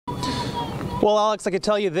Well, Alex, I could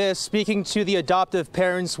tell you this, speaking to the adoptive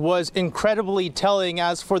parents was incredibly telling,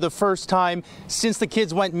 as for the first time since the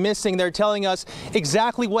kids went missing, they're telling us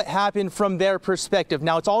exactly what happened from their perspective.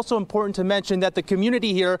 Now, it's also important to mention that the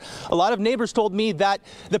community here, a lot of neighbors told me that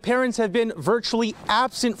the parents have been virtually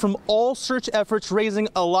absent from all search efforts, raising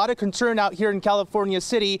a lot of concern out here in California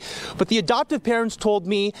City. But the adoptive parents told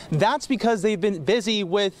me that's because they've been busy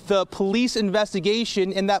with the police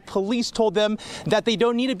investigation, and that police told them that they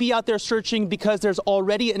don't need to be out there searching because there's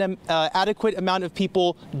already an adequate amount of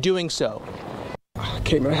people doing so. I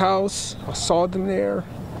came in the house, I saw them there.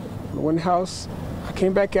 I went in the house, I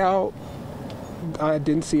came back out, I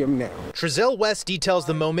didn't see them now. Trezell West details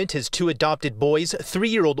the moment his two adopted boys,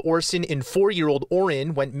 3-year-old Orson and 4-year-old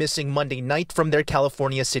Oren, went missing Monday night from their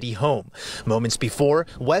California City home. Moments before,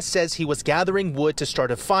 West says he was gathering wood to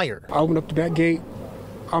start a fire. I opened up the back gate,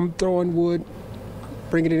 I'm throwing wood,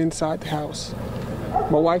 bringing it inside the house.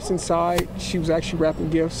 My wife's inside. She was actually wrapping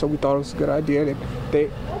gifts, so we thought it was a good idea that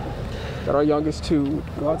our youngest two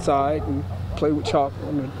go outside and play with chalk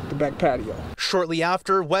on the back patio. Shortly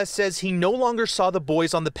after, West says he no longer saw the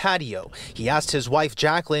boys on the patio. He asked his wife,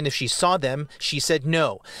 Jacqueline, if she saw them. She said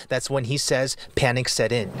no. That's when he says panic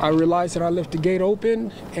set in. I realized that I left the gate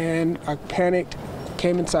open, and I panicked,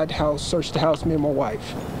 came inside the house, searched the house, me and my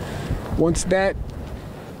wife. Once that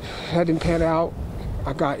didn't pan out,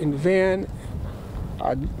 I got in the van.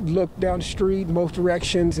 I looked down the street, both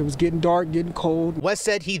directions. It was getting dark, getting cold. West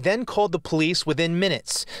said he then called the police within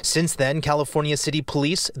minutes. Since then, California City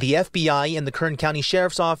Police, the FBI, and the Kern County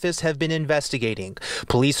Sheriff's Office have been investigating.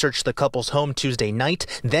 Police searched the couple's home Tuesday night,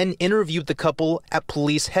 then interviewed the couple at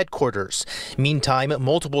police headquarters. Meantime,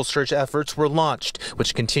 multiple search efforts were launched,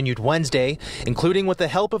 which continued Wednesday, including with the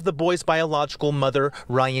help of the boys' biological mother,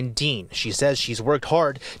 Ryan Dean. She says she's worked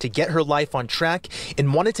hard to get her life on track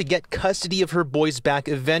and wanted to get custody of her boys back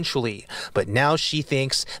eventually, but now she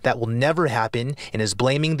thinks that will never happen and is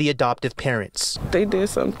blaming the adoptive parents. They did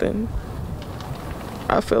something.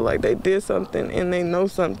 I feel like they did something and they know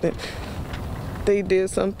something. They did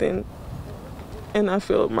something, and I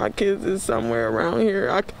feel my kids is somewhere around here.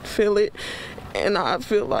 I can feel it, and I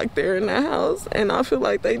feel like they're in the house, and I feel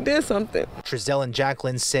like they did something. Trezell and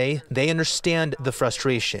Jacqueline say they understand the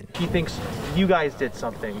frustration. He thinks you guys did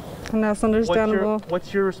something. And that's understandable.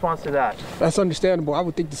 What's your response to that? That's understandable. I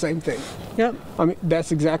would think the same thing. Yep. I mean,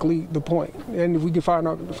 that's exactly the point. And if we can find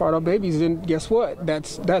our babies, then guess what?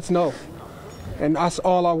 That's no. And that's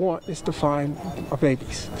all I want, is to find our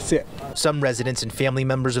babies. That's it. Some residents and family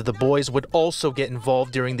members of the boys would also get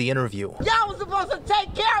involved during the interview. Y'all was supposed to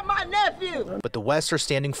take care of my nephew. But the Wests are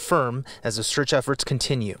standing firm as the search efforts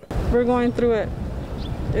continue. We're going through it.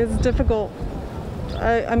 It's difficult.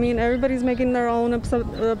 I mean, everybody's making their own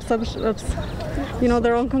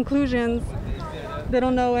their own conclusions. They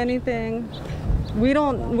don't know anything.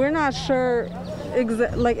 We're not sure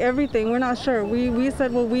like everything. We're not sure. We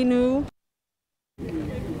said what we knew.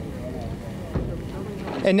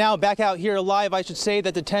 And now back out here live, I should say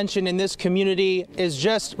that the tension in this community is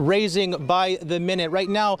just raising by the minute. Right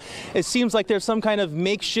now, it seems like there's some kind of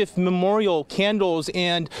makeshift memorial, candles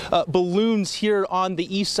and balloons here on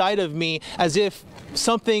the east side of me, as if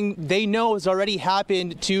something they know has already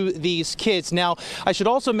happened to these kids. Now, I should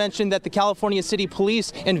also mention that the California City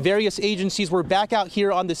Police and various agencies were back out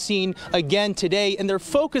here on the scene again today, and their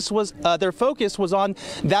focus was on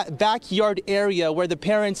that backyard area where the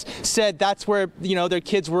parents said that's where, their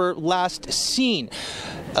kids were last seen.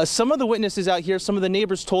 Some of the witnesses out here, some of the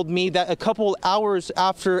neighbors told me that a couple hours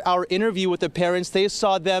after our interview with the parents, they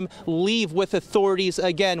saw them leave with authorities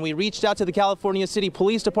again. We reached out to the California City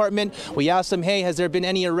Police Department. We asked them, hey, has there been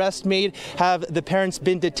any arrests made? Have the parents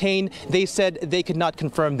been detained? They said they could not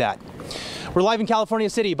confirm that. We're live in California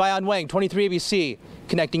City. Bayan Wang, 23 ABC,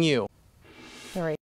 connecting you. All right.